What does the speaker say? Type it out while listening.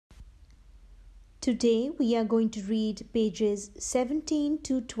Today we are going to read pages 17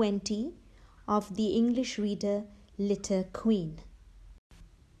 to 20 of the English reader Litter Queen.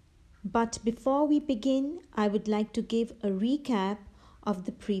 But before we begin, I would like to give a recap of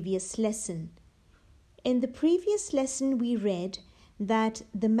the previous lesson. In the previous lesson we read that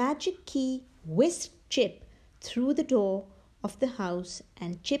the magic key whisked Chip through the door of the house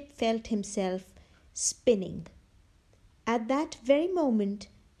and Chip felt himself spinning. At that very moment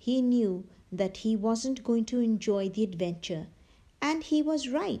he knew that he wasn't going to enjoy the adventure, and he was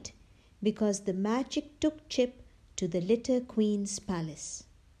right, because the magic took Chip to the Litter Queen's palace.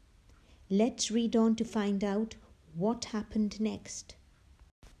 Let's read on to find out what happened next.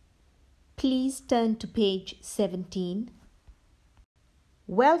 Please turn to page 17.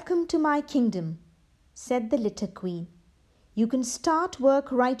 "Welcome to my kingdom," said the Litter Queen. "You can start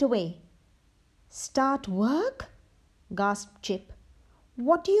work right away." "Start work?" gasped Chip.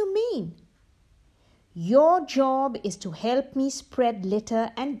 "What do you mean?" "Your job is to help me spread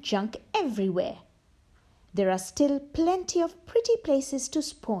litter and junk everywhere. There are still plenty of pretty places to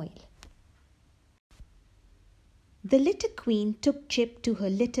spoil." The Litter Queen took Chip to her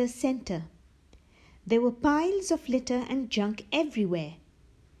litter centre. There were piles of litter and junk everywhere.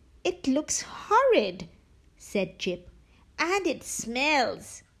 "It looks horrid," said Chip, "and it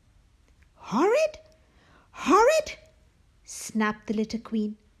smells." "Horrid? Horrid?" snapped the Litter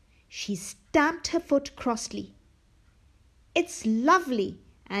Queen. She stamped her foot crossly. "It's lovely,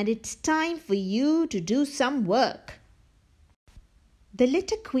 and it's time for you to do some work." The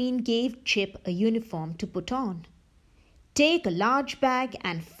Litter Queen gave Chip a uniform to put on. "Take a large bag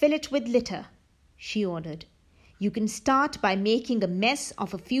and fill it with litter," she ordered. "You can start by making a mess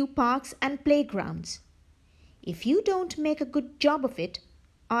of a few parks and playgrounds. If you don't make a good job of it,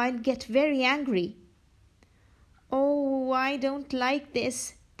 I'll get very angry." "Oh, I don't like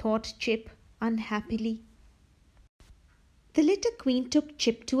this," thought Chip unhappily. The Litter Queen took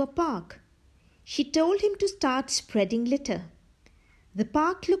Chip to a park. She told him to start spreading litter. The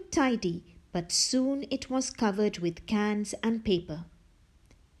park looked tidy, but soon it was covered with cans and paper.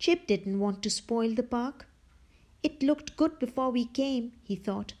 Chip didn't want to spoil the park. "It looked good before we came," he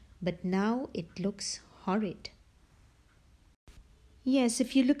thought, "but now it looks horrid." Yes,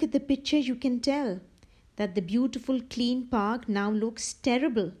 if you look at the picture, you can tell that the beautiful clean park now looks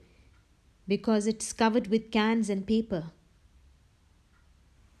terrible because it's covered with cans and paper.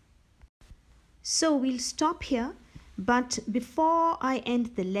 So we'll stop here, but before I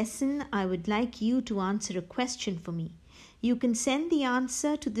end the lesson, I would like you to answer a question for me. You can send the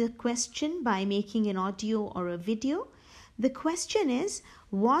answer to the question by making an audio or a video. The question is,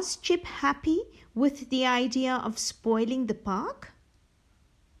 was Chip happy with the idea of spoiling the park?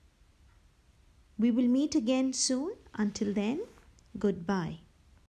 We will meet again soon. Until then, goodbye.